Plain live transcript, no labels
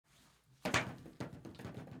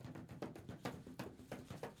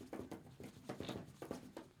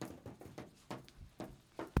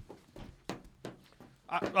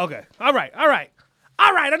Okay. All right.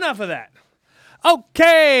 Enough of that.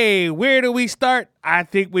 Okay, where do we start? I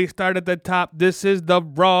think we start at the top. This is the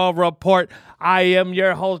Raw Report. I am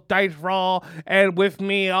your host, Dice Raw, and with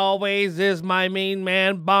me always is my main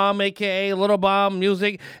man, Bomb, a.k.a. Little Bomb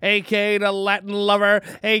Music, a.k.a. the Latin Lover,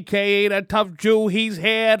 a.k.a. the Tough Jew. He's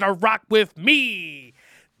here to rock with me.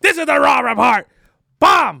 This is the Raw Report.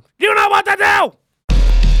 Bomb, you know what to do!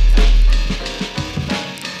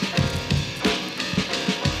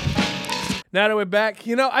 Now that we're back,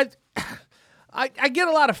 I get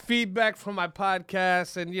a lot of feedback from my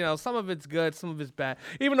podcast, and, some of it's good, some of it's bad.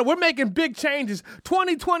 Even though we're making big changes,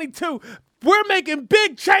 2022, we're making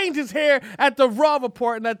big changes here at the Raw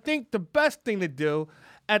Report, and I think the best thing to do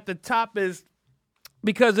at the top is,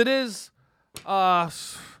 because it is, I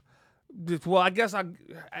guess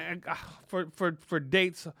for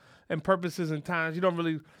dates and purposes and times, you don't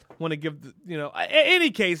really want to give, in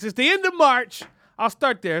any case, it's the end of March. I'll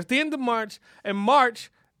start there. It's the end of March, and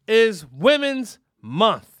March is Women's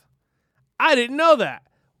Month. I didn't know that.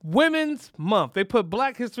 Women's Month. They put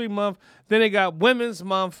Black History Month, then they got Women's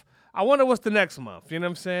Month. I wonder what's the next month. You know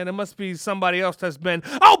what I'm saying? It must be somebody else that's been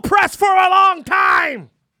oppressed for a long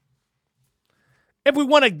time. If we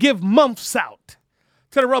want to give months out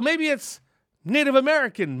to the road, maybe it's Native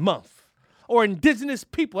American Month or Indigenous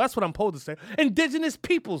People. That's what I'm supposed to say. Indigenous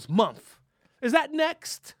Peoples Month. Is that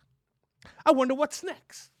next? I wonder what's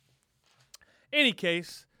next. Any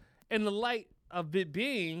case, in the light of it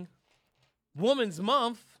being Women's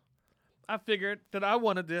Month, I figured that I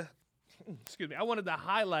wanted to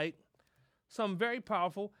highlight some very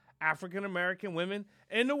powerful African American women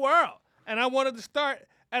in the world. And I wanted to start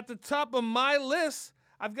at the top of my list.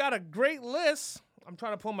 I've got a great list. I'm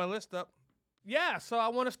trying to pull my list up. Yeah, so I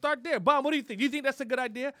want to start there. Bomb, what do you think? Do you think that's a good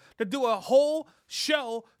idea to do a whole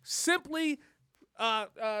show simply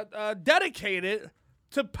dedicated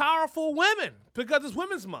to powerful women because it's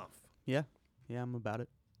Women's Month? Yeah, I'm about it.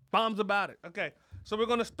 Bomb's about it. Okay, so we're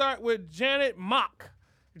going to start with Janet Mock.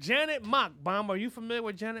 Janet Mock. Bomb, are you familiar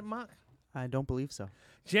with Janet Mock? I don't believe so.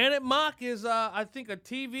 Janet Mock is, I think, a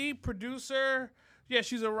TV producer. Yeah,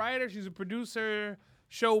 she's a writer. She's a producer.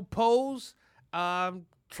 Show Pose.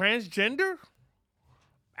 Transgender.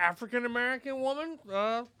 African-American woman.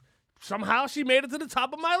 Somehow she made it to the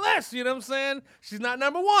top of my list. You know what I'm saying? She's not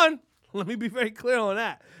number one. Let me be very clear on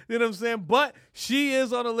that. You know what I'm saying? But she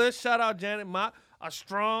is on the list. Shout out Janet Mock, a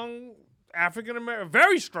strong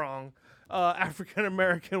very strong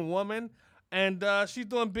African-American woman. And she's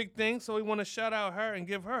doing big things, so we want to shout out her and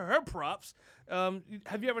give her props.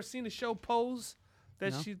 Have you ever seen the show Pose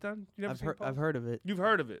that she's done? You never seen Pose? I've heard of it. You've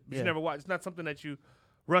heard of it, but you never watched. It's not something that you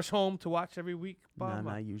rush home to watch every week? No,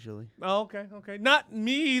 not usually. Oh, okay. Not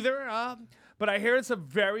me either, but I hear it's a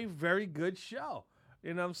very, very good show.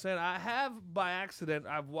 You know what I'm saying? I have, by accident,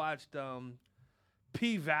 I've watched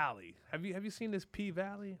P-Valley. Have you seen this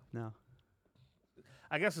P-Valley? No.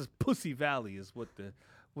 I guess it's Pussy Valley is what the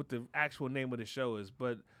actual name of the show is.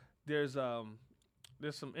 But there's some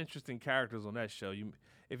interesting characters on that show.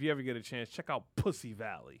 If you ever get a chance, check out Pussy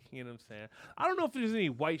Valley. You know what I'm saying? I don't know if there's any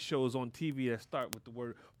white shows on TV that start with the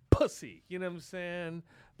word pussy. You know what I'm saying?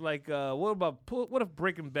 Like, what if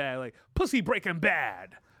Breaking Bad? Like, Pussy Breaking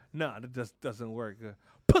Bad. No, that just doesn't work.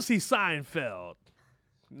 Pussy Seinfeld.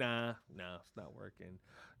 Nah, it's not working.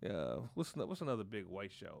 What's another big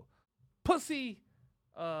white show? Pussy,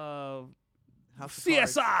 CSI.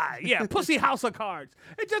 Yeah, Pussy House of Cards.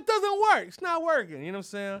 It just doesn't work. It's not working. You know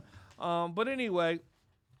what I'm saying? But anyway,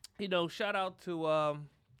 shout out to all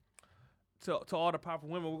the powerful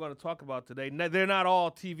women we're going to talk about today. They're not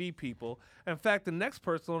all TV people. In fact, the next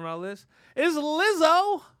person on our list is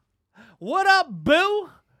Lizzo. What up, boo?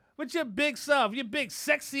 With your big self, your big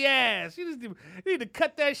sexy ass. You need to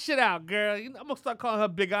cut that shit out, girl. I'm going to start calling her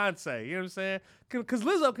Beyonce. You know what I'm saying? Because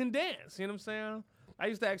Lizzo can dance. You know what I'm saying? I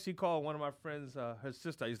used to actually call one of my friends, her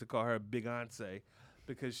sister, I used to call her Beyonce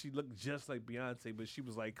because she looked just like Beyonce, but she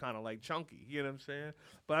was like kind of like chunky. You know what I'm saying?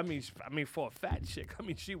 But I mean, for a fat chick,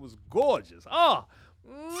 she was gorgeous. Oh,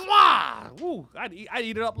 mwah! Woo, I'd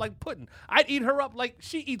eat her up like pudding. I'd eat her up like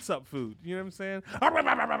she eats up food. You know what I'm saying?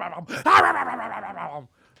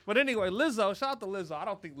 But anyway, Lizzo, shout out to Lizzo. I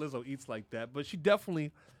don't think Lizzo eats like that, but she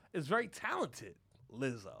definitely is very talented,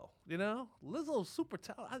 Lizzo. Lizzo's super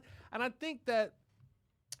talented. And I think that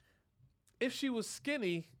if she was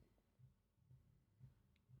skinny,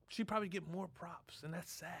 she'd probably get more props, and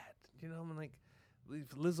that's sad. If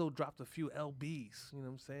Lizzo dropped a few LBs, you know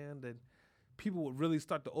what I'm saying, then people would really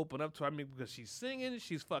start to open up to her. Because she's singing,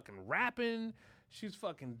 she's fucking rapping, she's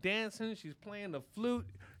fucking dancing, she's playing the flute,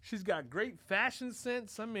 she's got great fashion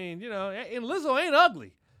sense. And Lizzo ain't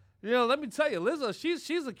ugly. You know, let me tell you, Lizzo,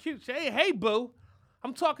 she's a cute. Hey, boo,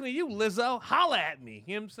 I'm talking to you, Lizzo. Holla at me.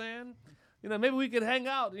 You know what I'm saying? You know, maybe we could hang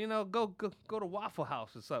out. You know, go to Waffle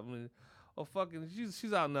House or something. Or fucking,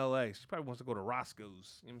 she's out in L.A. She probably wants to go to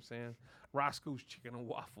Roscoe's. You know what I'm saying? Roscoe's Chicken and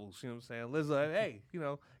Waffles. You know what I'm saying? Lizzo, hey, you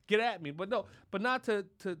know, get at me. But no, but not to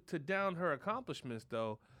down her accomplishments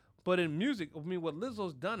though. But in music, I mean, what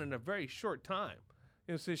Lizzo's done in a very short time.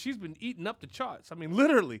 You know what I'm saying? She's been eating up the charts. I mean,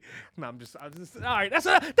 literally. No, I'm just all right. That's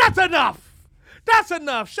enough. That's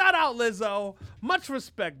enough. Shout out Lizzo. Much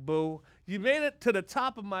respect, boo. You made it to the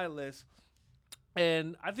top of my list.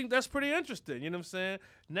 And I think that's pretty interesting. You know what I'm saying?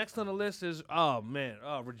 Next on the list is,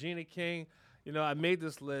 Regina King. You know, I made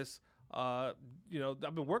this list. You know,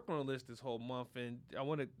 I've been working on the list this whole month, and I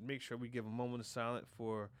want to make sure we give a moment of silence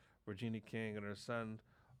for Regina King and her son,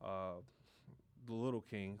 the little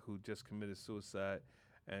King, who just committed suicide,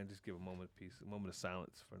 and just give a moment of peace, a moment of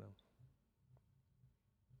silence for them.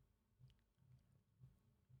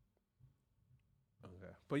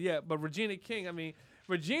 Okay. But Regina King, I mean,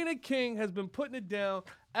 Regina King has been putting it down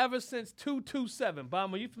ever since 227.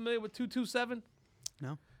 Bomb, are you familiar with 227?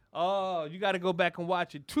 No. Oh, you got to go back and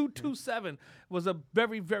watch it. 227 was a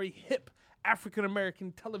very, very hip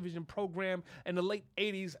African-American television program in the late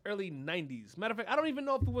 80s, early 90s. Matter of fact, I don't even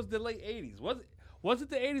know if it was the late 80s. Was it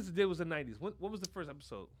the 80s or was it the 90s? What was the first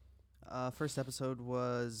episode? First episode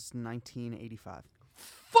was 1985.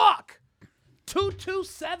 Fuck!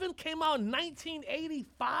 227 came out in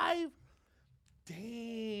 1985?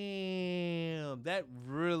 Damn, that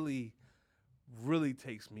really, really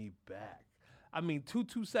takes me back. I mean,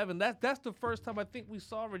 227. That's the first time I think we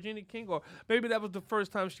saw Regina King, or maybe that was the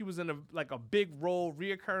first time she was in a big role,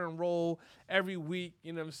 reoccurring role every week.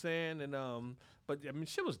 You know what I'm saying? And but I mean,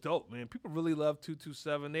 shit was dope, man. People really loved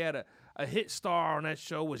 227. They had a hit star on that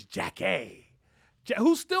show was Jack A,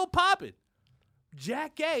 who's still popping.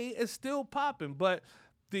 Jack A is still popping, but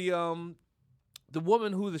the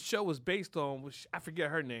woman who the show was based on, I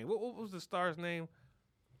forget her name. What was the star's name?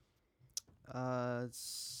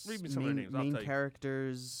 Read me some of their names. Main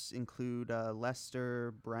characters include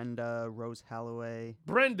Lester, Brenda, Rose Holloway.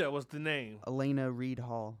 Brenda was the name. Elena Reed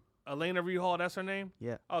Hall. Elena Reed Hall, that's her name?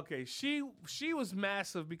 Yeah. Okay, she was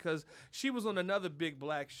massive because she was on another big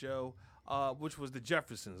black show, which was the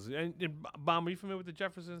Jeffersons. And Bomb, are you familiar with the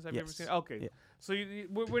Jeffersons? Have you ever seen it? Okay. Yeah. So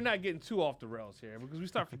we're not getting too off the rails here because we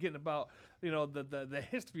start forgetting about, you know, the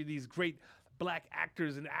history of these great black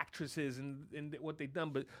actors and actresses and what they've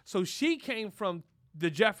done. But so she came from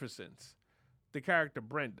the Jeffersons, the character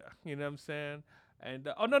Brenda. You know what I'm saying? And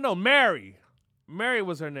Mary. Mary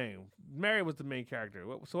was her name. Mary was the main character.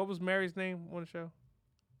 So what was Mary's name on the show?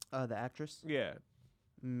 The actress? Yeah.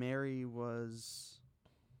 Mary was.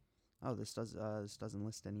 Oh, this doesn't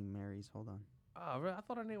list any Marys. Hold on. Oh, really? I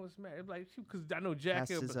thought her name was Mary. Like, because I know Jack.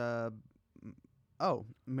 Cast is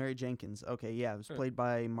Mary Jenkins. Okay, yeah, it was played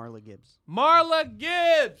by Marla Gibbs. Marla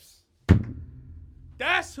Gibbs.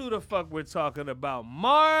 That's who the fuck we're talking about.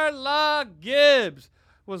 Marla Gibbs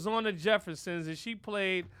was on the Jeffersons, and she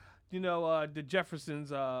played, you know, the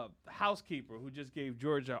Jeffersons' housekeeper who just gave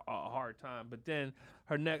Georgia a hard time. But then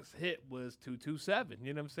her next hit was 227.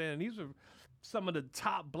 You know what I'm saying? And these were some of the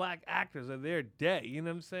top black actors of their day. You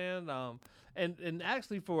know what I'm saying? And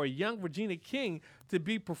actually for a young Regina King to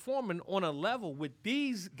be performing on a level with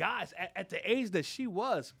these guys at the age that she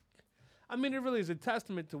was, I mean, it really is a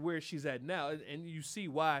testament to where she's at now. And you see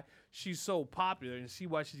why she's so popular and see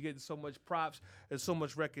why she's getting so much props and so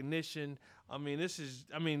much recognition. I mean,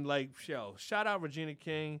 shout out Regina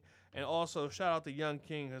King, and also shout out to Young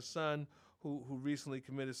King, her son, who recently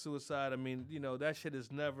committed suicide. I mean, you know, that shit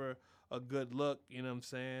is never a good look, you know what I'm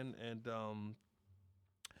saying? And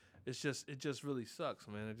it just really sucks,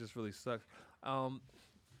 man. It just really sucks.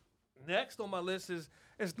 Next on my list it's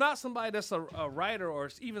not somebody that's a writer or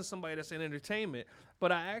even somebody that's in entertainment,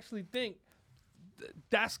 but I actually think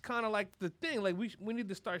that's kind of like the thing. Like we need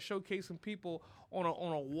to start showcasing people on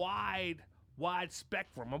a wide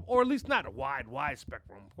spectrum, or at least not a wide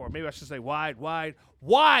spectrum, or maybe I should say wide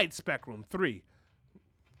spectrum. 3.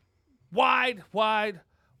 Wide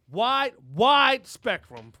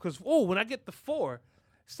spectrum, because when I get the 4, it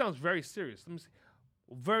sounds very serious. Let me see.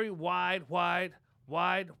 Very wide.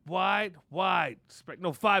 No,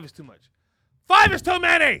 5 is too much. 5 is too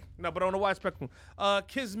many. No, but on a wide spectrum.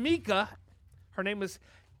 Kismika, her name is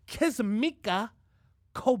Kismika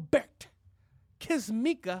Colbert.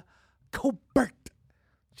 Kismika Colbert.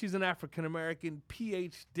 She's an African-American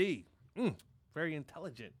PhD. Very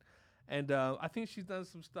intelligent. And I think she's done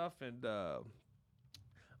some stuff, and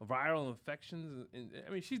viral infections. And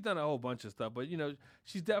I mean, she's done a whole bunch of stuff, but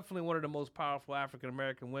she's definitely one of the most powerful African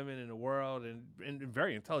American women in the world, and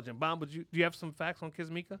very intelligent. Bomb, do you have some facts on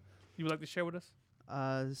Kismika you would like to share with us?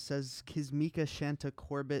 Says Kismika Shanta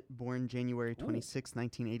Corbett, born January 26,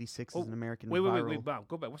 1986, is an American Wait, viral. Bomb,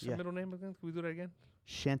 go back. What's her middle name again? Can we do that again?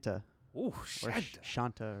 Shanta. Ooh, Shanta. Or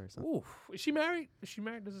Shanta or something. Ooh, is she married?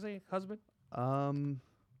 Does it say husband?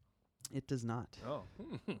 It does not. Oh,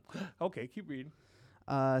 okay. Keep reading.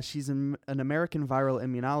 She's an American viral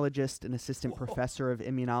immunologist, an assistant professor of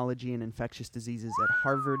immunology and infectious diseases at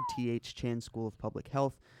Harvard T.H. Chan School of Public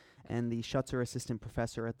Health, and the Schutzer Assistant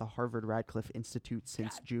Professor at the Harvard Radcliffe Institute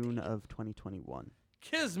since June of 2021.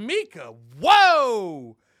 Kismika,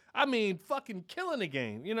 whoa! I mean, fucking killing the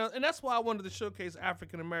game, and that's why I wanted to showcase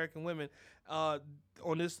African American women on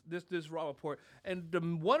this Raw report. And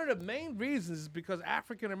one of the main reasons is because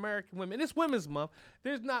African American women, it's Women's Month.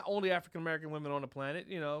 There's not only African American women on the planet,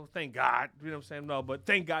 thank God, you know what I'm saying? No, but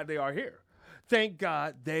thank God they are here. Thank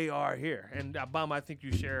God they are here. And Obama, I think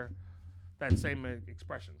you share that same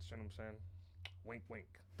expressions, you know what I'm saying? Wink, wink.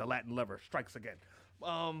 The Latin lover strikes again.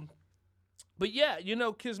 But yeah,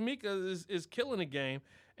 Kismika is killing the game.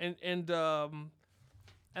 And I'm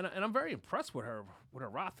very impressed with her. With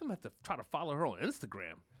her, I think I have to try to follow her on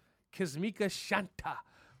Instagram. Kismika Shanta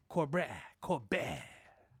Corbett.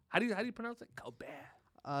 How do you pronounce it? Corbett.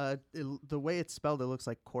 The way it's spelled, it looks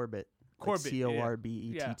like Corbett. Corbett. Like Corbett.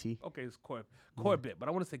 Yeah. Okay, it's Corbett, but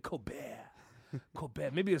I want to say Corbett.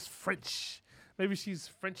 Corbett. Maybe it's French. Maybe she's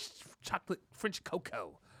French chocolate, French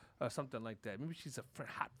cocoa, or something like that. Maybe she's a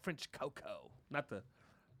hot French cocoa. Not to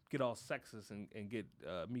get all sexist and get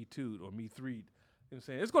me too'd or me three'd. You know what I'm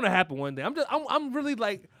saying? It's gonna happen one day. I'm really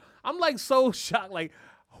like, I'm like so shocked. Like,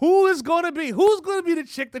 who's gonna be the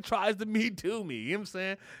chick that tries to me too me? You know what I'm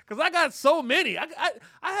saying? Because I got so many. I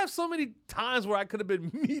have so many times where I could have been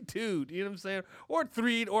me too'd. You know what I'm saying? Or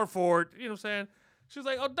three'd or four'd. You know what I'm saying? She's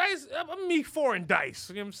like, oh, dice. I'm me four and dice.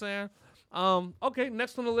 You know what I'm saying? Okay,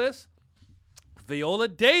 next on the list, Viola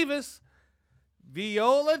Davis.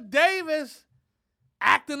 Viola Davis.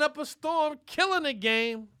 Acting up a storm, killing the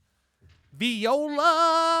game.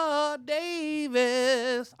 Viola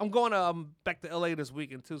Davis. I'm going back to LA this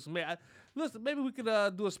weekend too. So maybe we could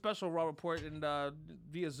do a special Raw report and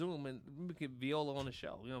via Zoom, and we could Viola on the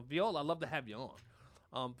show. Viola, I'd love to have you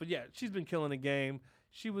on. But yeah, she's been killing the game.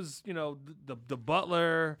 She was, the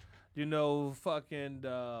butler. Fucking.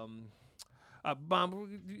 Bomb.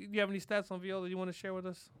 Do you have any stats on Viola you want to share with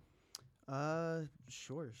us?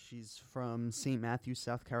 Sure. She's from St. Matthews,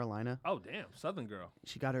 South Carolina. Oh, damn. Southern girl.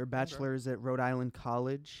 She got her bachelor's at Rhode Island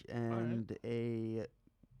College and a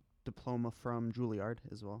diploma from Juilliard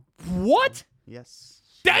as well. What? Yes.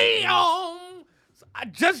 Damn! I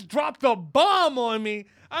just dropped a bomb on me.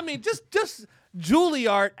 I mean, just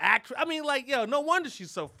Juilliard actress. I mean, like, no wonder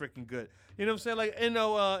she's so freaking good. You know what I'm saying? Like, in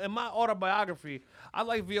my autobiography, I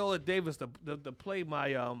like Viola Davis to play my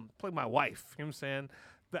wife. You know what I'm saying?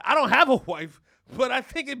 I don't have a wife, but I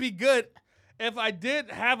think it'd be good if I did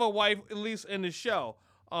have a wife, at least in the show.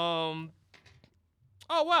 Oh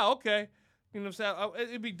wow, okay. You know what I'm saying?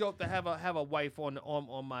 It'd be dope to have a wife on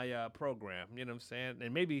my program. You know what I'm saying?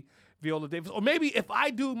 And maybe Viola Davis, or maybe if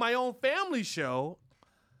I do my own family show,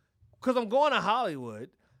 because I'm going to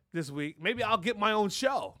Hollywood this week, maybe I'll get my own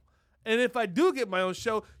show. And if I do get my own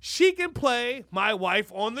show, she can play my wife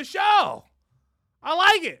on the show. I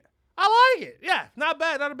like it. Yeah, not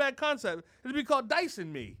bad. Not a bad concept. It'd be called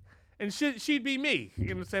Dyson Me, and she'd be me. You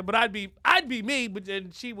know what I'm saying? But I'd be me, but then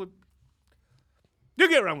she would. You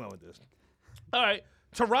get where I'm going with this. All right,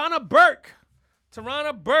 Tarana Burke.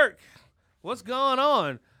 What's going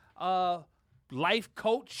on? Life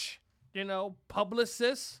coach.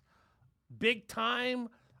 Publicist. Big time.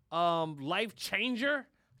 Life changer.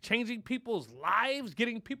 Changing people's lives.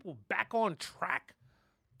 Getting people back on track.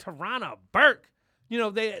 Tarana Burke.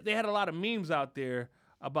 They had a lot of memes out there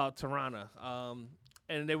about Tarana,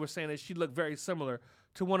 and they were saying that she looked very similar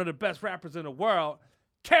to one of the best rappers in the world,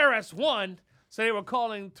 KRS-One. So they were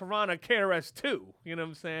calling Tarana KRS-2. You know what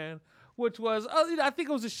I'm saying? Which was, I think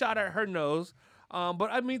it was a shot at her nose. But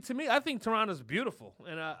I mean, to me, I think Tarana's beautiful,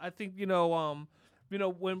 and I think when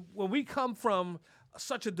we come from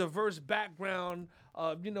such a diverse background,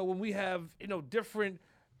 when we have different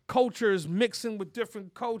cultures mixing with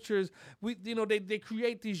different cultures, they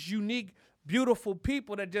create these unique, beautiful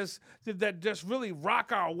people that just really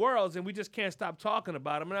rock our worlds, and we just can't stop talking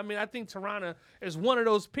about them. And I mean, I think Tarana is one of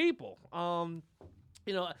those people.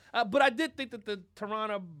 But I did think that the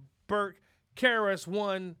Tarana Burke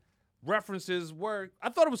KRS-One references were, I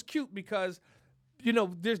thought it was cute because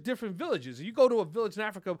there's different villages. You go to a village in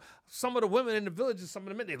Africa, some of the women in the villages, some of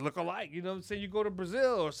the men, they look alike. You know what I'm saying? You go to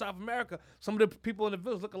Brazil or South America, some of the people in the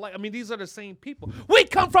village look alike. I mean, these are the same people. We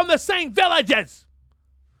come from the same villages.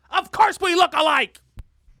 Of course we look alike.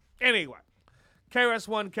 Anyway,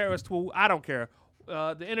 KRS-One, KRS-2, I don't care.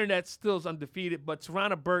 The internet still is undefeated, but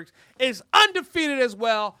Tarana Burks is undefeated as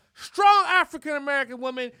well. Strong African-American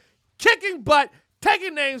woman, kicking butt,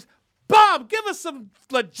 taking names. Bob, give us some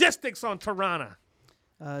logistics on Tarana.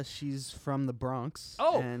 She's from the Bronx.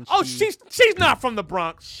 And she's not from the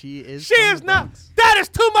Bronx. She is. She is not. That is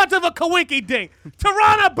too much of a coinky dink.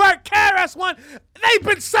 Tarana Burke, KRS-One, they've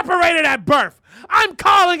been separated at birth. I'm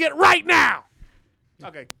calling it right now.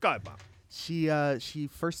 Okay, go ahead, Bob. She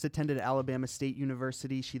first attended Alabama State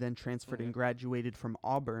University. She then transferred and graduated from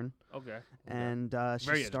Auburn. Okay. And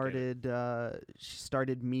she started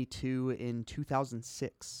Me Too in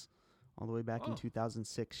 2006. All the way back in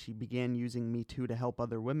 2006, she began using Me Too to help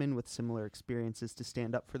other women with similar experiences to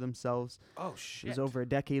stand up for themselves. Oh, shit. It was over a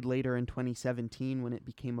decade later in 2017 when it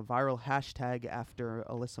became a viral hashtag after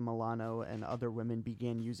Alyssa Milano and other women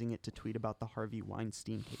began using it to tweet about the Harvey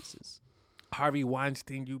Weinstein cases. Harvey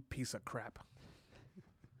Weinstein, you piece of crap.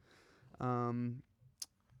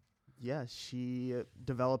 Yeah, she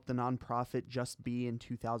developed the nonprofit Just Be in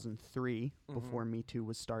 2003 before Me Too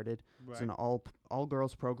was started. Right. It's an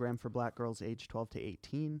all-girls program for black girls aged 12 to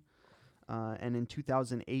 18. And in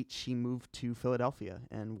 2008, she moved to Philadelphia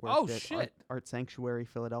and worked at Art Sanctuary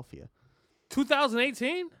Philadelphia.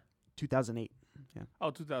 2018? 2008. Yeah. Oh,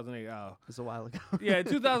 2008. Oh, it was a while ago. Yeah,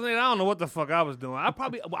 2008. I don't know what the fuck I was doing. I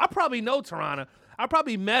probably know Tarana. I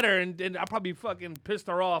probably met her and I probably fucking pissed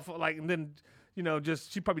her off. And then,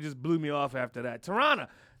 she probably just blew me off after that. Tarana,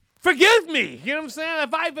 forgive me. You know what I'm saying?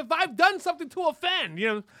 If I've done something to offend,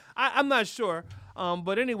 I'm not sure.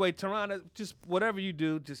 But anyway, Tarana, just whatever you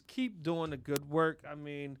do, just keep doing the good work. I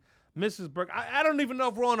mean, Mrs. Burke. I don't even know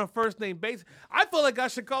if we're on a first name basis. I feel like I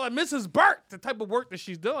should call her Mrs. Burke. The type of work that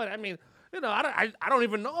she's doing. I mean. I don't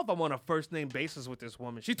even know if I'm on a first-name basis with this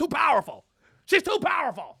woman. She's too powerful. She's too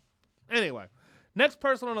powerful. Anyway, next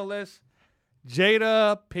person on the list,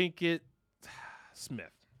 Jada Pinkett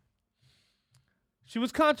Smith. She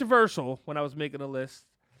was controversial when I was making a list,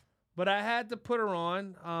 but I had to put her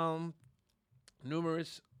on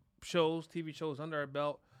numerous shows, TV shows under her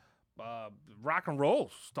belt. Rock and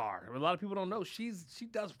roll star. A lot of people don't know she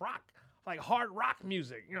does rock. Like hard rock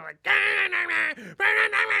music, like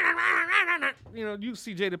you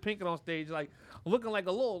see Jada Pinkett on stage, like looking like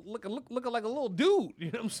a little dude, you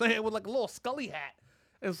know what I'm saying, with like a little Scully hat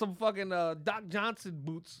and some fucking Doc Johnson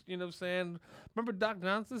boots, you know what I'm saying? Remember Doc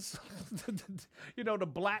Johnson's, the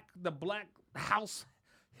black house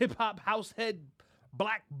hip hop house head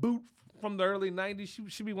black boot from the early '90s.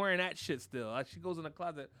 She be wearing that shit still. Like she goes in the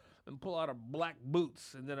closet and pull out her black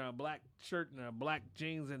boots and then her black shirt and her black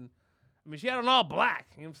jeans and. I mean, she had on all black.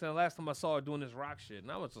 You know what I'm saying? Last time I saw her doing this rock shit.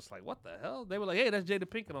 And I was just like, what the hell? They were like, hey, that's Jada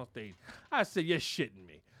Pinkett on stage. I said, you're shitting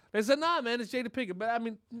me. They said, nah, man, it's Jada Pinkett. But, I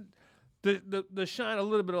mean, to shine a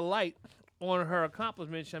little bit of light on her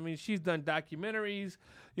accomplishments, I mean, she's done documentaries.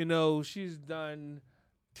 She's done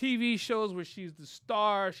TV shows where she's the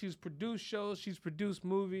star. She's produced shows. She's produced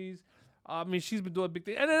movies. I mean, she's been doing big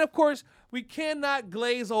things. And then, of course, we cannot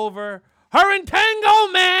glaze over her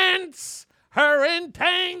entanglements. Her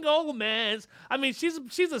entanglements. I mean, she's a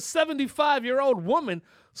 75-year-old woman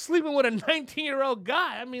sleeping with a 19-year-old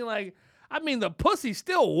guy. I mean, the pussy's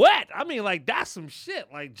still wet. I mean, like, that's some shit.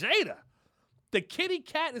 Like, Jada, the kitty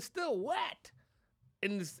cat is still wet.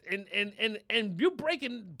 And you're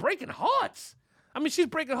breaking hearts. I mean, she's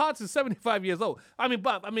breaking hearts at 75 years old. I mean,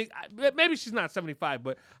 Bob, maybe she's not 75,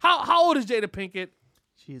 but how old is Jada Pinkett?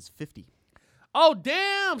 She is 50. Oh,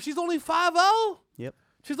 damn. She's only 5'0"? Yep.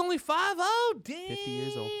 She's only 5'0". Damn. 50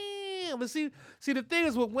 years old. But see, the thing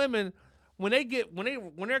is with women, when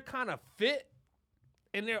they're kind of fit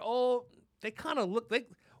and they're old, they kind of look like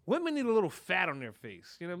women need a little fat on their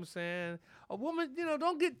face. You know what I'm saying? A woman,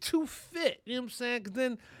 don't get too fit. You know what I'm saying?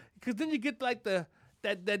 Because then you get like the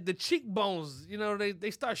cheekbones.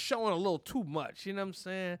 They start showing a little too much. You know what I'm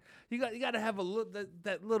saying? You got to have a little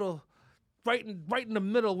that little right in the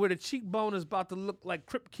middle where the cheekbone is about to look like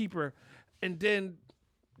Crypt Keeper, and then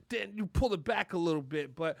you pull it back a little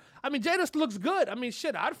bit. But I mean, Jada looks good. I mean,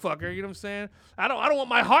 shit, I'd fuck her. You know what I'm saying? I don't want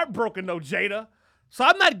my heart broken, no, Jada. So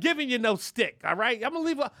I'm not giving you no stick. All right, I'm gonna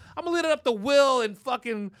leave it up to Will and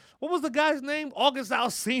fucking what was the guy's name? August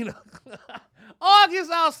Alsina.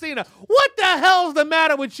 August Alsina. What the hell's the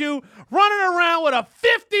matter with you running around with a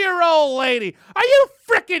 50-year-old lady? Are you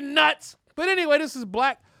freaking nuts? But anyway, this is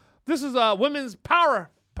women's power.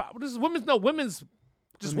 This is women's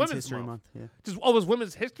Just Women's History Month. Yeah. Just it was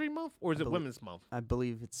Women's History Month, or is it Women's Month? I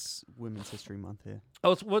believe it's Women's History Month. Yeah.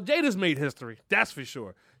 Oh, well, Jada's made history. That's for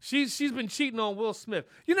sure. She's been cheating on Will Smith.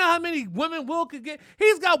 You know how many women Will could get?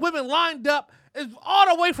 He's got women lined up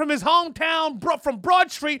all the way from his hometown, from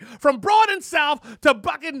Broad Street, from Broad and South to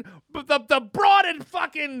fucking the Broad and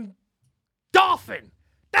fucking Dolphin.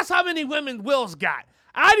 That's how many women Will's got.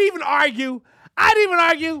 I'd even argue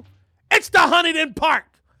it's the Huntington Park.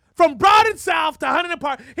 From Broad and South to Huntington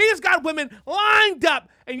Park, he's got women lined up,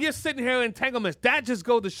 and you're sitting here in entanglements. That just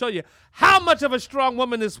goes to show you how much of a strong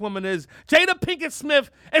woman this woman is. Jada Pinkett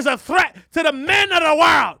Smith is a threat to the men of the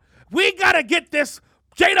world. We got to get this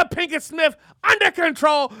Jada Pinkett Smith under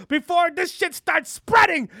control before this shit starts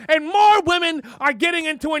spreading and more women are getting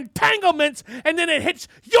into entanglements, and then it hits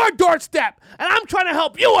your doorstep. And I'm trying to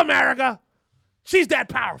help you, America. She's that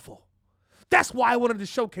powerful. That's why I wanted to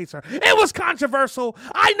showcase her. It was controversial.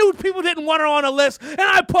 I knew people didn't want her on a list, and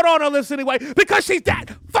I put her on a list anyway because she's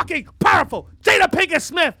that fucking powerful. Jada Pinkett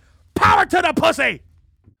Smith, power to the pussy.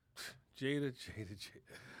 Jada.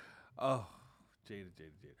 Oh, Jada.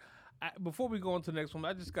 Before we go on to the next one,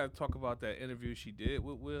 I just got to talk about that interview she did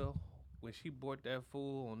with Will when she bought that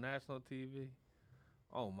fool on national TV.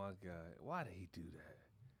 Oh, my God. Why did he do that?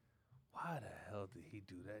 Why the hell did he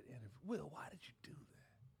do that interview? Will, why did you do that?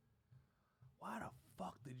 Why the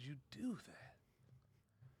fuck did you do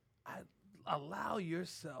that? Allow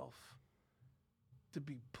yourself to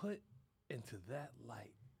be put into that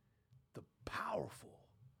light. The powerful,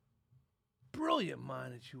 brilliant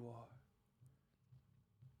mind that you are.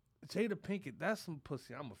 Jada Pinkett, that's some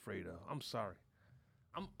pussy I'm afraid of. I'm sorry.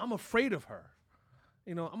 I'm afraid of her.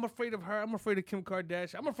 You know, I'm afraid of her. I'm afraid of Kim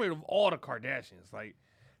Kardashian. I'm afraid of all the Kardashians. Like,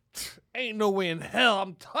 ain't no way in hell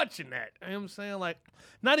I'm touching that. You know what I'm saying? Like,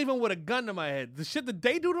 not even with a gun to my head. The shit that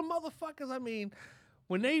they do to motherfuckers, I mean,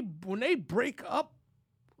 when they break up,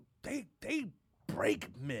 they break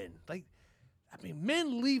men. Like, I mean,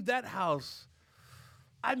 men leave that house,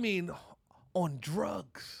 I mean, on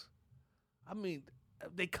drugs. I mean,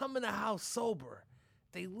 they come in the house sober.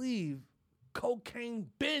 They leave cocaine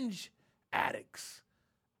binge addicts,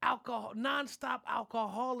 nonstop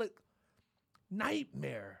alcoholic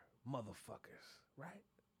nightmare motherfuckers, right?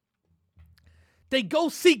 They go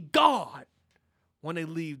seek God when they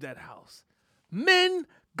leave that house. Men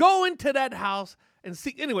go into that house and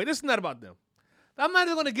seek. Anyway, this is not about them. I'm not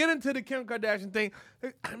even going to get into the Kim Kardashian thing.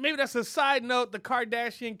 Maybe that's a side note, the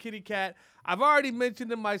Kardashian kitty cat. I've already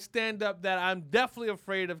mentioned in my stand-up that I'm definitely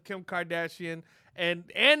afraid of Kim Kardashian and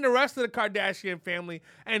the rest of the Kardashian family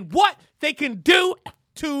and what they can do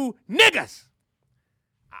to niggas.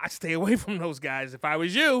 I'd stay away from those guys. If I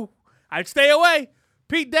was you, I'd stay away.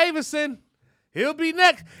 Pete Davidson, he'll be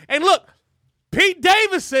next. And look, Pete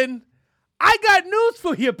Davidson, I got news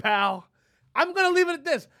for you, pal. I'm going to leave it at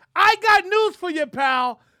this. I got news for you,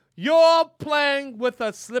 pal. You're playing with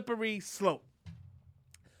a slippery slope.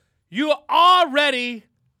 You're already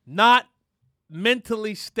not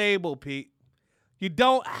mentally stable, Pete. You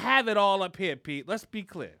don't have it all up here, Pete. Let's be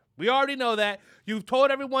clear. We already know that. You've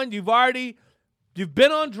told everyone you've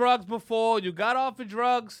been on drugs before. You got off of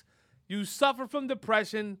drugs. You suffer from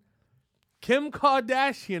depression. Kim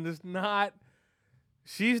Kardashian is not,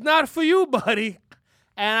 she's not for you, buddy.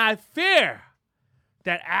 And I fear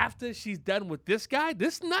that after she's done with this guy,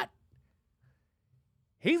 this nut,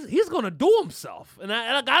 he's going to do himself. And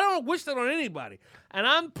I don't wish that on anybody. And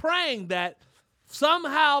I'm praying that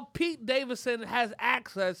somehow Pete Davidson has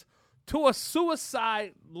access to a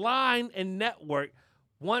suicide line and network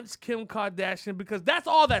once Kim Kardashian, because that's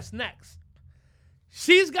all that's next.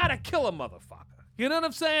 She's got to kill a motherfucker. You know what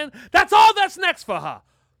I'm saying? That's all that's next for her.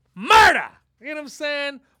 Murder. You know what I'm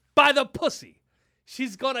saying? By the pussy.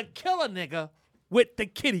 She's going to kill a nigga with the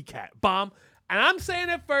kitty cat bomb. And I'm saying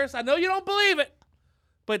it first. I know you don't believe it,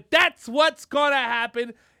 but that's what's going to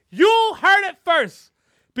happen. You heard it first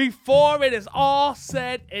before it is all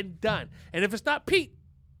said and done. And if it's not Pete,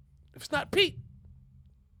 it's going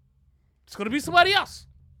to be somebody else.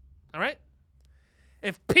 All right?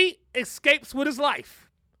 If Pete escapes with his life,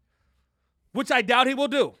 which I doubt he will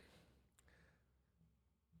do,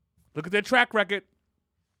 look at their track record.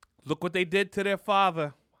 Look what they did to their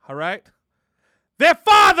father. All right? Their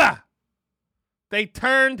father! They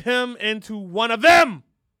turned him into one of them.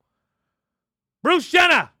 Bruce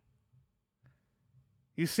Jenner.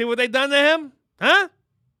 You see what they done to him? Huh?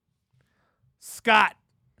 Scott.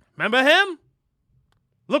 Remember him?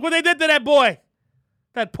 Look what they did to that boy.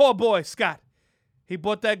 That poor boy, Scott. He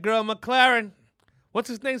bought that girl McLaren. What's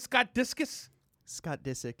his name? Scott Disick? Scott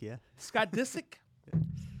Disick, yeah. Scott Disick?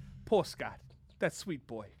 Poor Scott. That sweet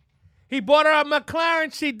boy. He bought her a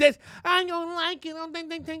McLaren. She did. I don't like it.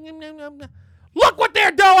 Look what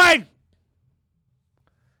they're doing.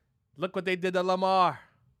 Look what they did to Lamar.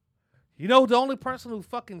 You know, the only person who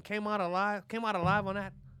fucking came out alive on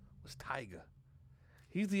that was Tyga.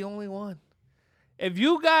 He's the only one. If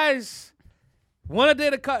you guys want to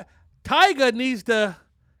do the Tyga needs to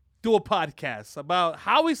do a podcast about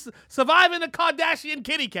how we surviving the Kardashian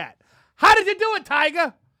kitty cat. How did you do it,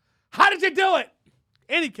 Tyga? How did you do it?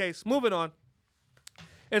 Any case, moving on.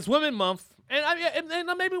 It's Women's Month.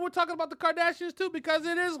 And maybe we're talking about the Kardashians too, because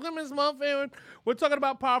it is Women's Month and we're talking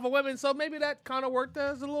about powerful women. So maybe that kind of worked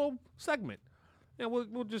as a little segment. And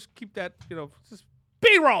we'll just keep that, just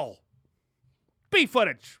B-roll. B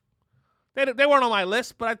footage. They weren't on my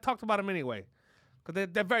list, but I talked about them anyway. Because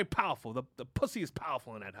they're very powerful. The pussy is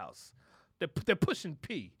powerful in that house. They're pushing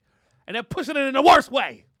P. And they're pushing it in the worst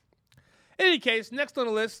way. In any case, next on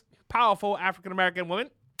the list, powerful African-American woman.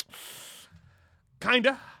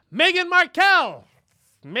 Kinda. Meghan Markle.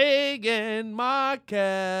 Meghan Markle.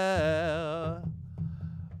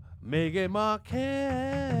 Meghan Markle.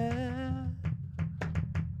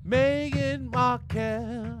 Meghan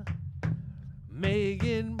Markle.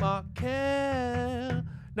 Meghan Markle.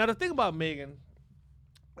 Now, the thing about Meghan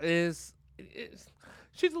is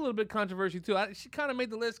she's a little bit controversial, too. She kind of made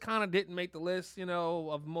the list, kind of didn't make the list,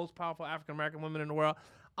 of most powerful African-American women in the world.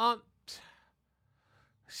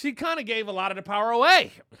 She kind of gave a lot of the power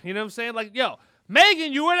away. You know what I'm saying? Like, yo,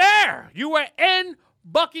 Meghan, you were there. You were in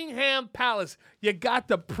Buckingham Palace. You got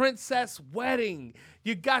the princess wedding.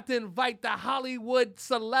 You got to invite the Hollywood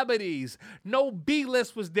celebrities. No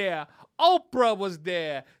B-list was there. Oprah was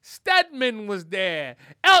there. Stedman was there.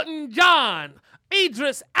 Elton John.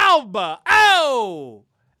 Idris Elba. Oh!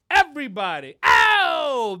 Everybody.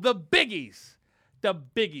 Oh! The biggies. The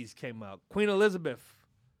biggies came out. Queen Elizabeth.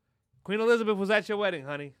 Queen Elizabeth was at your wedding,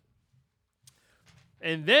 honey.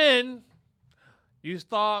 And then you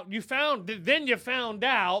found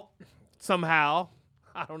out somehow,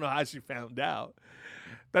 I don't know how she found out,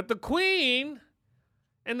 that the Queen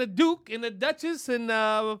and the Duke and the Duchess and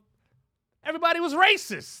everybody was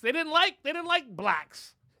racist. They didn't like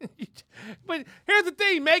blacks. But here's the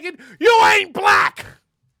thing, Meghan, you ain't black.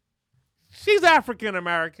 She's African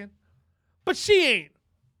American, but she ain't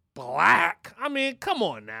black. I mean, come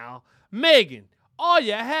on now. Meghan, all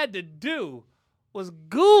you had to do was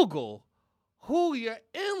Google who your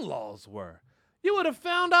in-laws were. You would have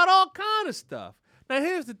found out all kind of stuff. Now,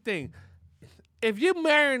 here's the thing. If you're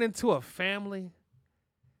marrying into a family,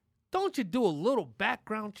 don't you do a little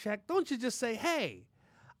background check? Don't you just say, hey,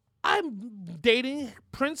 I'm dating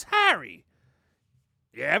Prince Harry.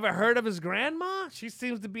 You ever heard of his grandma? She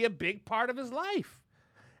seems to be a big part of his life.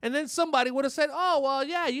 And then somebody would have said, oh, well,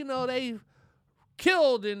 yeah, they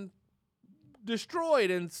killed and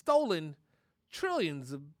destroyed and stolen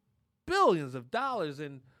trillions of billions of dollars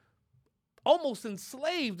and almost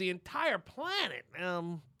enslaved the entire planet.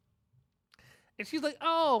 And she's like,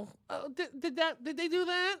 oh, did they do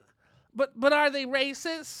that? But are they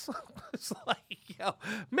racist? It's like, yo,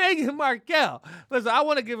 Meghan Markle. Listen, I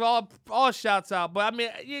want to give all shouts out, but I mean,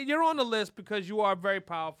 you're on the list because you are very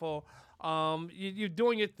powerful. You're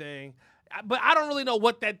doing your thing. But I don't really know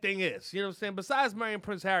what that thing is. You know what I'm saying? Besides marrying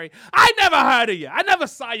Prince Harry, I never heard of you. I never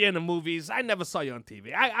saw you in the movies. I never saw you on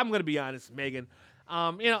TV. I'm going to be honest, Meghan.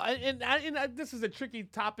 And this is a tricky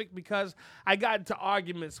topic because I got into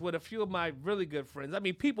arguments with a few of my really good friends. I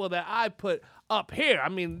mean, people that I put up here. I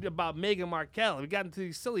mean, about Meghan Markle. We got into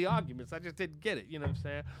these silly arguments. I just didn't get it. You know what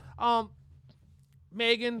I'm saying?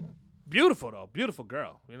 Meghan, beautiful, though. Beautiful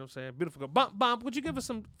girl. You know what I'm saying? Beautiful girl. Bump, would you give us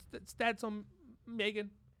some stats on Meghan?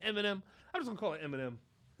 Eminem? I'm just going to call it Eminem.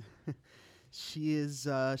 She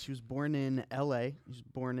was born in L.A. She was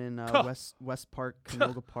born in West Park,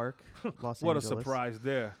 Canoga Park, Los Angeles. What a surprise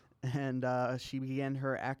there. And she began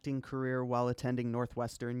her acting career while attending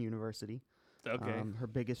Northwestern University. Okay. Her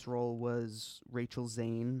biggest role was Rachel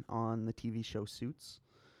Zane on the TV show Suits.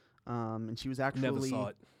 And she was actually... Never saw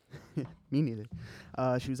it. Me neither.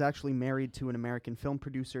 She was actually married to an American film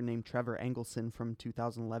producer named Trevor Engelson from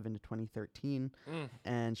 2011 to 2013,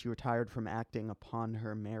 and she retired from acting upon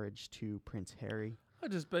her marriage to Prince Harry. I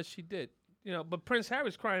just bet she did. But Prince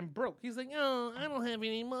Harry's crying broke. He's like, oh, I don't have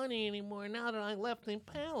any money anymore now that I left the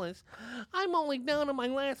palace. I'm only down to my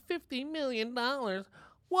last $50 million.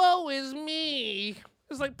 Woe is me.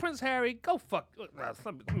 It's like, Prince Harry, go fuck.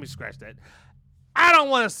 Let me scratch that. I don't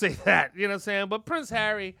want to say that, you know what I'm saying? But Prince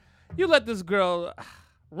Harry, you let this girl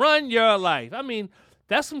run your life. I mean,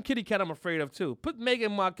 that's some kitty cat I'm afraid of, too. Put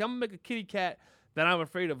Meghan Markle, I'm going to make a kitty cat that I'm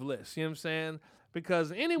afraid of list, you know what I'm saying?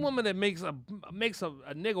 Because any woman that makes a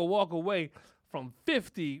nigga walk away from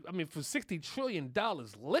 $60 trillion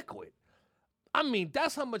liquid. I mean,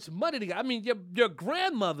 that's how much money they got. I mean, your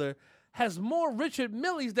grandmother has more Richard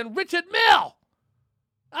Millies than Richard Mill.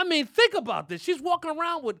 I mean, think about this. She's walking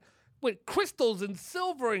around with crystals and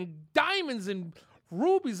silver and diamonds and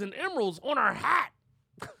rubies and emeralds on her hat.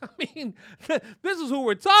 I mean, this is who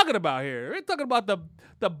we're talking about here. We're talking about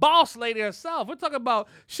the boss lady herself. We're talking about,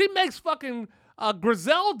 she makes fucking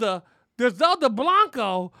Griselda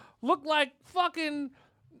Blanco look like fucking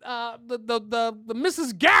the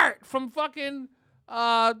Mrs. Garrett from fucking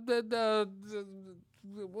what's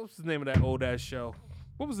the name of that old ass show?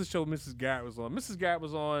 What was the show Mrs. Garrett was on? Mrs. Garrett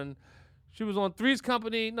was on. She was on Three's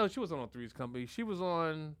Company. No, she wasn't on Three's Company. She was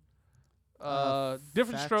on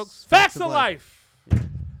Different Strokes. Facts of Life. Yeah.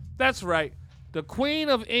 That's right. The Queen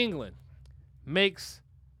of England makes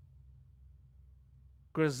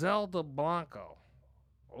Griselda Blanco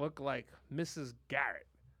look like Mrs. Garrett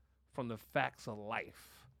from the Facts of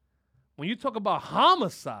Life. When you talk about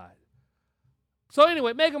homicide. So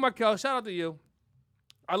anyway, Meghan Markle, shout out to you.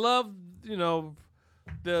 I love,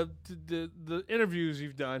 the interviews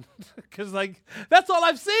you've done, because like that's all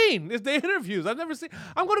I've seen is the interviews. I've never seen.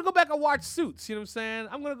 I'm gonna go back and watch Suits. You know what I'm saying?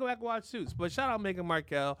 I'm gonna go back and watch Suits. But shout out Meghan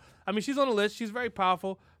Markle. I mean, she's on the list. She's very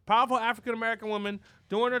powerful African American woman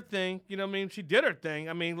doing her thing. You know what I mean? She did her thing.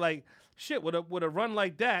 I mean, like shit with a run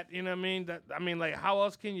like that. You know what I mean? Like how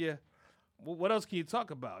else can you? What else can you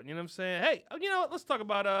talk about? You know what I'm saying? Hey, you know what? Let's talk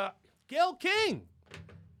about Gayle King.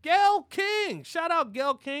 Gayle King. Shout out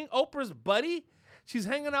Gayle King, Oprah's buddy. She's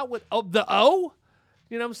hanging out with the O.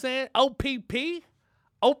 You know what I'm saying? OPP.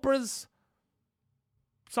 Oprah's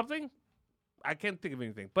something. I can't think of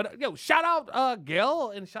anything. But, shout out Gayle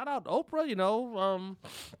and shout out Oprah,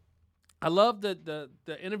 I love the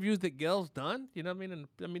interviews that Gayle's done. You know what I mean? And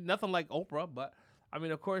I mean, nothing like Oprah, but, I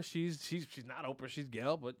mean, of course, she's not Oprah. She's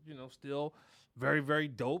Gayle, but, still very, very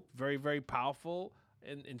dope, very, very powerful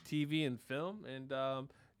in TV and film. And,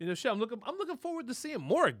 shit, I'm looking forward to seeing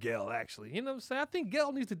more of Gayle, actually. You know what I'm saying? I think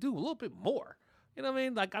Gayle needs to do a little bit more. You know what I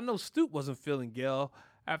mean? Like, I know Stoop wasn't feeling Gayle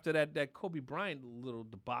after that Kobe Bryant little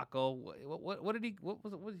debacle. What did he, what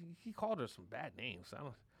was it? He called her some bad names. I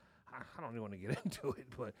don't even want to get into it,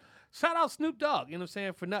 but shout out Snoop Dogg, you know what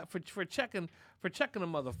I'm saying, for checking a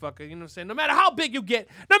motherfucker, you know what I'm saying? No matter how big you get,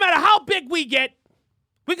 no matter how big we get,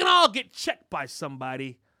 we can all get checked by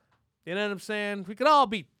somebody. You know what I'm saying? We can all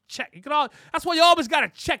be checked. That's why you always gotta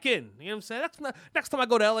check in. You know what I'm saying? Next time I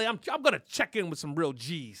go to LA, I'm gonna check in with some real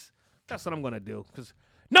G's. That's what I'm gonna do, because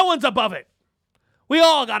no one's above it. We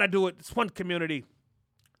all gotta do it. It's one community.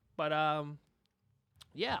 But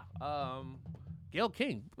Gayle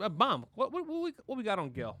King, Bomb. What we got on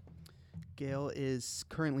Gayle? Gayle is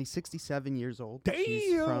currently 67 years old. Damn.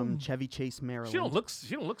 She's from Chevy Chase, Maryland. She don't look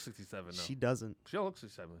 67 though. She doesn't. She don't look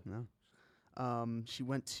 67. No. She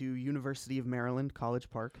went to University of Maryland, College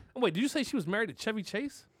Park. Oh, wait, did you say she was married to Chevy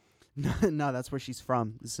Chase? No, that's where she's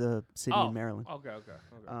from. It's a city in Maryland. Okay.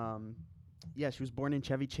 Yeah, she was born in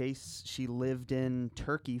Chevy Chase. She lived in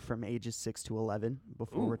Turkey from ages 6 to 11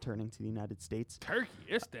 before returning to the United States. Turkey,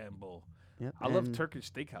 Istanbul. Yep. I love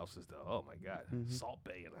Turkish steakhouses, though. Oh, my God. Salt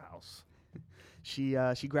Bay in the house. She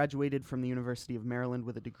graduated from the University of Maryland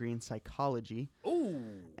with a degree in psychology. Ooh.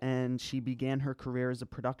 And she began her career as a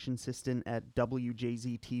production assistant at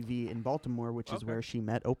WJZ-TV in Baltimore, which is where she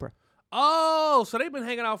met Oprah. Oh, so they've been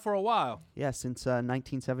hanging out for a while. Yeah, since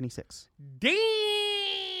 1976. Damn.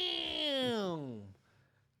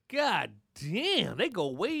 God damn. They go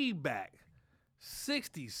way back.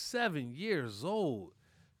 67 years old.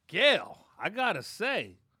 Gayle, I gotta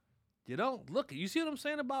say, you don't look it. You see what I'm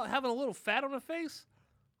saying about having a little fat on the face?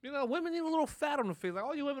 Women need a little fat on the face. Like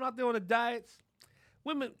all you women out there on the diets.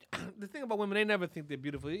 Women, the thing about women, they never think they're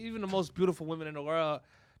beautiful. Even the most beautiful women in the world,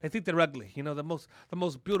 they think they're ugly. The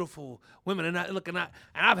most beautiful women are not looking at.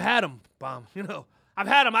 And I've had them, Bomb. I've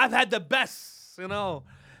had them. I've had the best.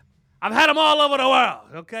 I've had them all over the world.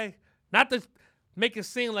 Okay, not to make it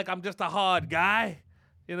seem like I'm just a hard guy.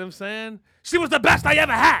 You know what I'm saying? She was the best I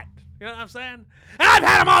ever had. You know what I'm saying? And I've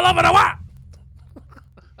had them all over the world.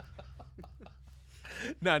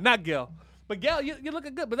 No, not Gayle. But Gayle, you're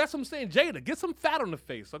looking good. But that's what I'm saying. Jada, get some fat on the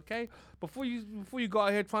face, okay? Before you go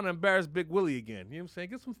out here trying to embarrass Big Willie again. You know what I'm saying?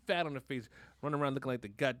 Get some fat on the face. Run around looking like the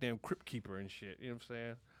goddamn Crypt Keeper and shit. You know what I'm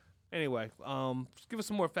saying? Anyway, just give us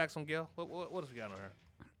some more facts on Gayle. What else we got on her?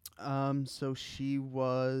 So she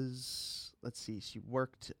was, she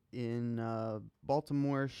worked in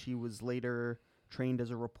Baltimore. She was later trained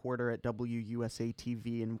as a reporter at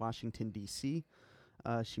WUSA-TV in Washington, D.C.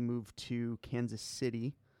 She moved to Kansas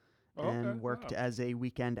City and worked as a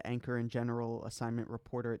weekend anchor and general assignment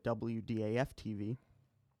reporter at WDAF-TV.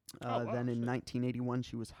 Then in 1981,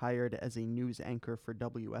 she was hired as a news anchor for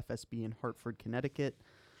WFSB in Hartford, Connecticut,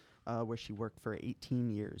 where she worked for 18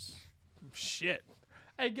 years. Shit.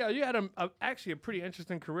 Hey, girl, you had actually a pretty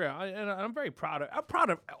interesting career, and I'm very proud of. I'm proud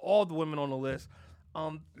of all the women on the list.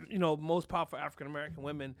 Most powerful African American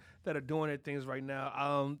women that are doing their things right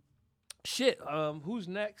now. Who's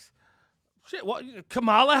next?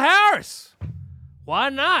 Kamala Harris. Why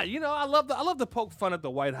not? I love to poke fun at the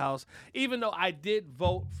White House, even though I did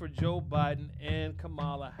vote for Joe Biden and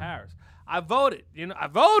Kamala Harris. I voted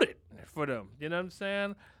for them. You know what I'm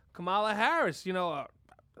saying? Kamala Harris, I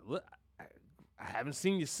haven't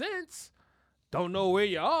seen you since. Don't know where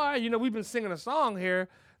you are. We've been singing a song here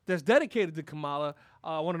that's dedicated to Kamala,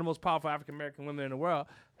 one of the most powerful African-American women in the world.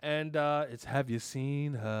 And it's Have You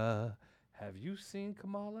Seen Her? Have you seen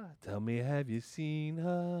Kamala? Tell me, have you seen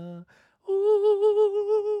her?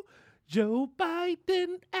 Ooh, Joe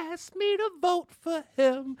Biden asked me to vote for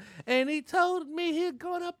him, and he told me he's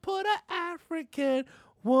gonna put an African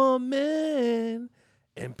woman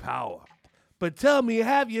in power. But tell me,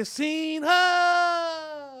 have you seen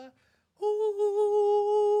her? Ooh, ooh,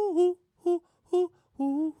 ooh, ooh, ooh,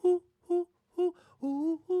 ooh, ooh, ooh,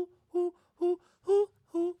 ooh,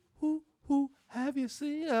 ooh, ooh, ooh, have you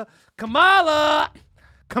seen her? Kamala,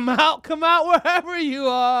 come out wherever you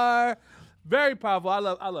are. Very powerful. I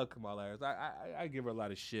love Kamala Harris. I give her a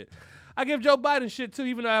lot of shit. I give Joe Biden shit too,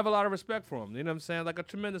 even though I have a lot of respect for him. You know what I'm saying? Like a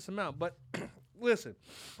tremendous amount. But listen,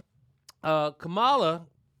 Kamala,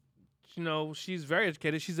 she's very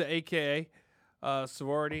educated. She's an AKA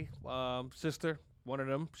sorority sister. One of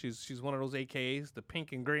them. She's one of those AKAs, the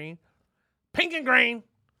pink and green. Pink and green.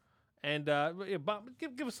 And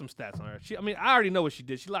give us some stats on her. I already know what she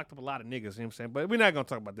did. She locked up a lot of niggas, you know what I'm saying? But we're not going to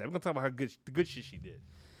talk about that. We're going to talk about the good shit she did.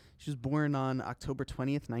 She was born on October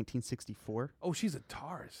 20th, 1964. Oh, she's a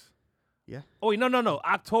Taurus. Yeah. Oh, wait, no.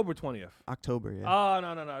 October 20th. October, yeah. Oh,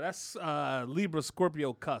 no. That's Libra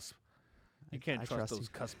Scorpio cusp. You can't trust those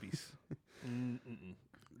cuspies.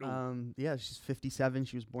 Yeah, she's 57.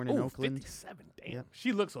 She was born in Oakland. 57. Damn. Yep.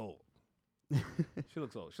 She looks old. She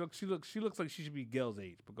looks old. She looks like she should be Gail's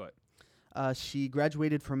age, but go ahead. She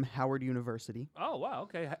graduated from Howard University. Oh, wow.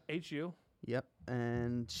 Okay. HU. Yep.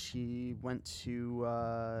 And she went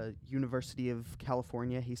to University of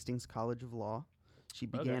California, Hastings College of Law. She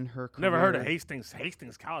began her career. Never heard of Hastings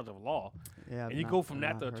College of Law. Yeah. And you go from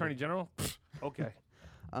that to Attorney General? Okay.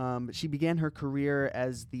 But she began her career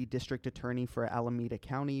as the district attorney for Alameda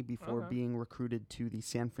County before being recruited to the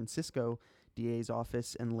San Francisco DA's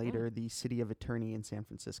office and later the city of attorney in San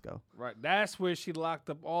Francisco. Right. That's where she locked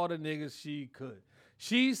up all the niggas she could.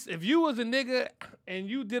 If you was a nigga and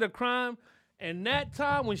you did a crime, and that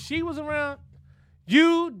time when she was around,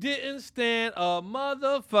 you didn't stand a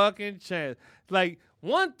motherfucking chance. Like,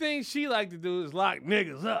 one thing she liked to do is lock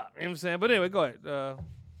niggas up. You know what I'm saying? But anyway, go ahead.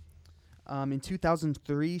 In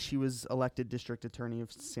 2003, she was elected district attorney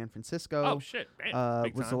of San Francisco. Oh, shit.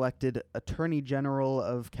 Man. Was elected attorney general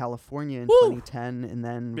of California in 2010 and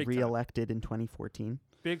then reelected in 2014.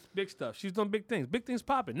 Big stuff. She's doing big things. Big things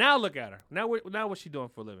popping. Now look at her. Now what's she doing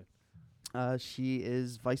for a living? She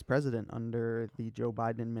is vice president under the Joe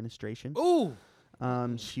Biden administration. Ooh.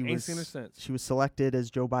 She Ain't seen her since. She was selected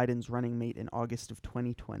as Joe Biden's running mate in August of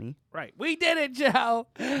 2020. Right. We did it, Joe.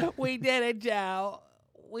 We did it, Joe.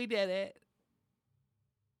 We did it.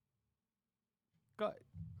 Go ahead.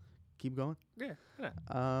 Keep going? Yeah.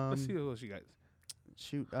 Let's see who else you got.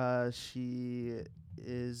 Shoot. She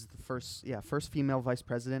is the first female vice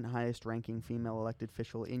president, highest ranking female elected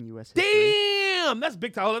official in U.S. history. Damn! That's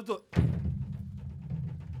big time. Let's do it.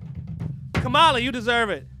 Kamala, you deserve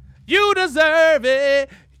it. You deserve it.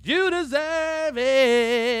 You deserve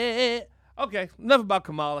it. Okay, enough about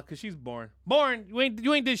Kamala, because she's boring. Boring.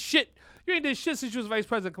 You ain't did shit. You ain't did shit since you was vice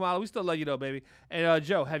president, Kamala. We still love you, though, baby. And,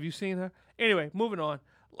 Joe, have you seen her? Anyway, moving on.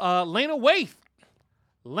 Lena Waithe.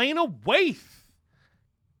 Lena Waithe.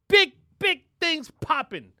 Big things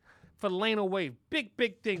popping for Lena Waithe.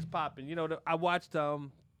 Big things popping. I watched a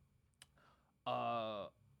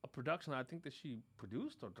production I think that she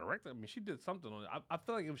produced or directed. I mean, she did something on it. I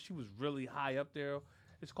feel like she was really high up there.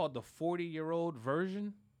 It's called the 40-year-old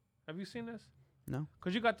version. Have you seen this? No.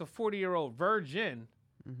 Because you got the 40-year-old virgin,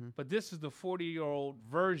 but this is the 40-year-old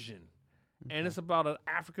version. Okay. And it's about an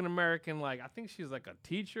African-American, I think she's like a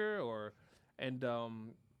teacher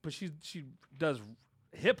but she does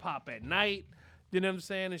hip-hop at night. You know what I'm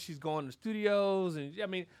saying? And she's going to studios. And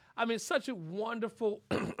I mean, such a wonderful,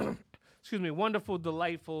 wonderful,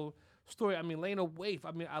 delightful story. I mean, Lena Waithe,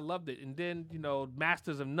 I loved it. And then,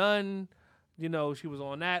 Masters of None, she was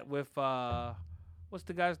on that with, what's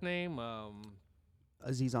the guy's name?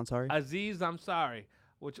 Aziz Ansari. Aziz Ansari.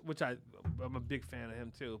 which I'm a big fan of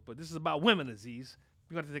him too. But this is about women, Aziz.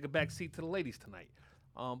 We're going to take a back seat to the ladies tonight.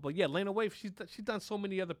 But yeah, Lena Waithe, she's done so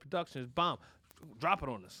many other productions. Bomb. Drop it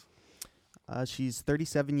on us. She's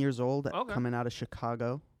 37 years old, Okay. coming out of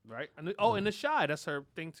Chicago. Right. And The Shy, that's her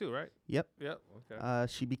thing too, right? Yep. Okay.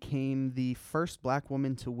 She became the first black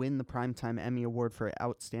woman to win the Primetime Emmy Award for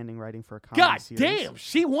Outstanding Writing for a Comedy God Series. damn,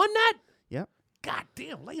 she won that? Yep. God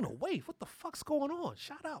damn, Lena Waithe, what the fuck's going on?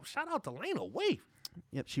 Shout out to Lena Waithe.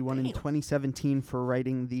 Yep, she won in 2017 for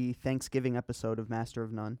writing the Thanksgiving episode of Master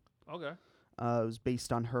of None. Okay. It was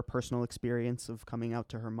based on her personal experience of coming out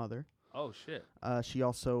to her mother. Oh shit. She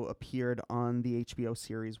also appeared on the HBO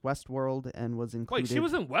series Westworld and was included. Wait, she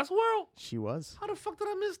was in Westworld? She was. How the fuck did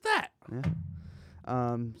I miss that?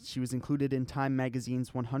 Yeah. She was included in Time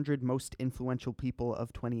Magazine's 100 Most Influential People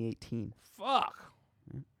of 2018. Fuck.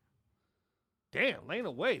 Damn,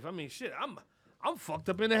 Lena Waithe. I mean, shit, I'm fucked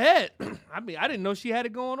up in the head. I mean, I didn't know she had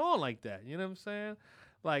it going on like that. You know what I'm saying?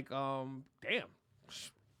 Like, damn,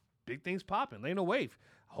 big things popping. Lena Waithe.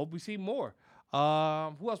 I hope we see more. Who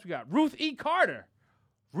else we got? Ruth E. Carter.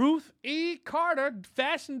 Ruth E. Carter,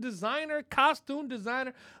 fashion designer, costume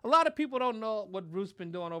designer. A lot of people don't know what Ruth's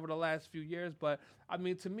been doing over the last few years, but I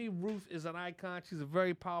mean, to me, Ruth is an icon. She's a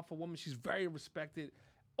very powerful woman. She's very respected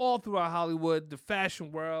all throughout Hollywood, the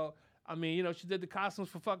fashion world. I mean, you know, she did the costumes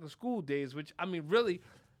for fucking School Days, which, I mean, really,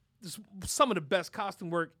 is some of the best costume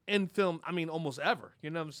work in film, I mean, almost ever. You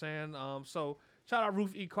know what I'm saying? So, shout out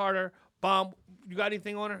Ruth E. Carter. Bomb, you got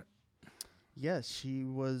anything on her? Yes, she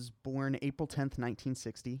was born April 10th,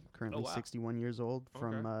 1960, currently Oh, wow. 61 years old,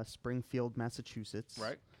 from Springfield, Massachusetts.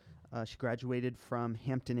 Right. She graduated from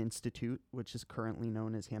Hampton Institute, which is currently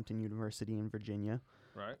known as Hampton University in Virginia.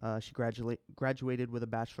 Right. She graduated with a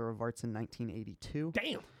Bachelor of Arts in 1982.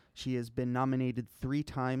 Damn. She has been nominated 3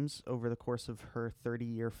 times over the course of her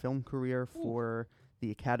 30-year film career for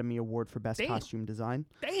the Academy Award for Best Costume Design.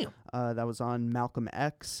 Damn. That was on Malcolm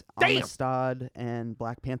X, Damn. Amistad, and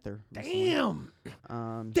Black Panther. Damn.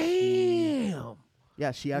 Damn.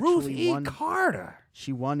 She Ruth actually E. won. Carter.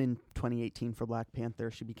 She won in 2018 for Black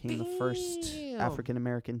Panther. She became the first Damn. African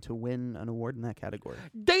American to win an award in that category.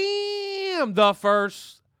 Damn. The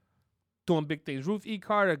first. Doing big things. Ruth E.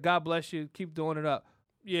 Carter, God bless you. Keep doing it up.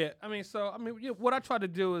 Yeah, I mean, what I try to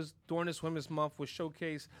do is during this Women's Month was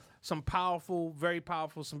showcase some powerful, very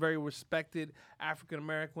powerful, some very respected African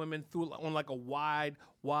American women on like a wide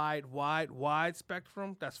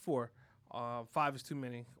spectrum. That's 4. 5 is too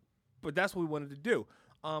many, but that's what we wanted to do.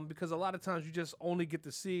 Because a lot of times you just only get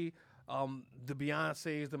to see the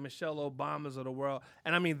Beyoncés, the Michelle Obamas of the world,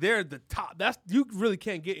 and I mean they're the top. You really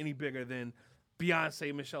can't get any bigger than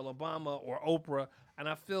Beyonce, Michelle Obama, or Oprah, and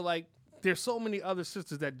I feel like there's so many other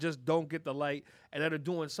sisters that just don't get the light and that are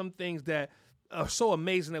doing some things that are so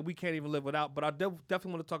amazing that we can't even live without. But I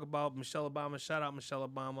definitely want to talk about Michelle Obama. Shout out Michelle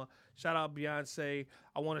Obama. Shout out Beyonce.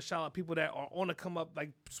 I want to shout out people that are on the come up,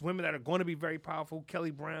 like women that are going to be very powerful.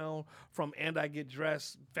 Kelly Brown from And I Get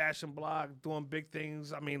Dressed, fashion blog, doing big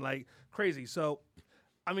things. I mean, like crazy. So,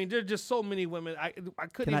 I mean, there's just so many women. I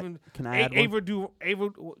couldn't even. Can I add one?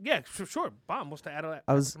 Ava, yeah, sure. Bomb wants to add a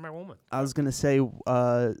woman. I was gonna say,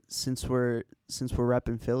 since we're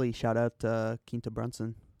repping Philly, shout out Quinta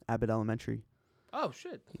Brunson, Abbott Elementary. Oh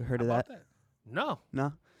shit! You heard How of about that? No.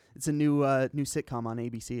 No, it's a new sitcom on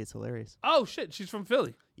ABC. It's hilarious. Oh shit! She's from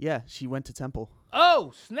Philly. Yeah, she went to Temple.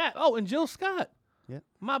 Oh snap! Oh, and Jill Scott. Yeah.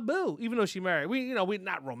 My boo. Even though she married, we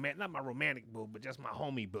not my romantic boo, but just my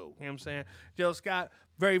homie boo. You know what I'm saying? Jill Scott,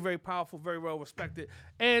 very, very powerful, very well respected.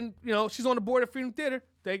 And, she's on the board at Freedom Theater.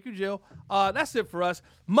 Thank you, Jill. That's it for us.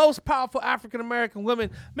 Most powerful African-American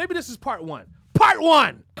women. Maybe this is part 1. Part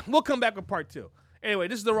 1! We'll come back with part 2. Anyway,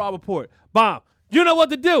 this is the Raw Report. Bomb. You know what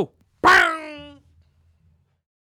to do.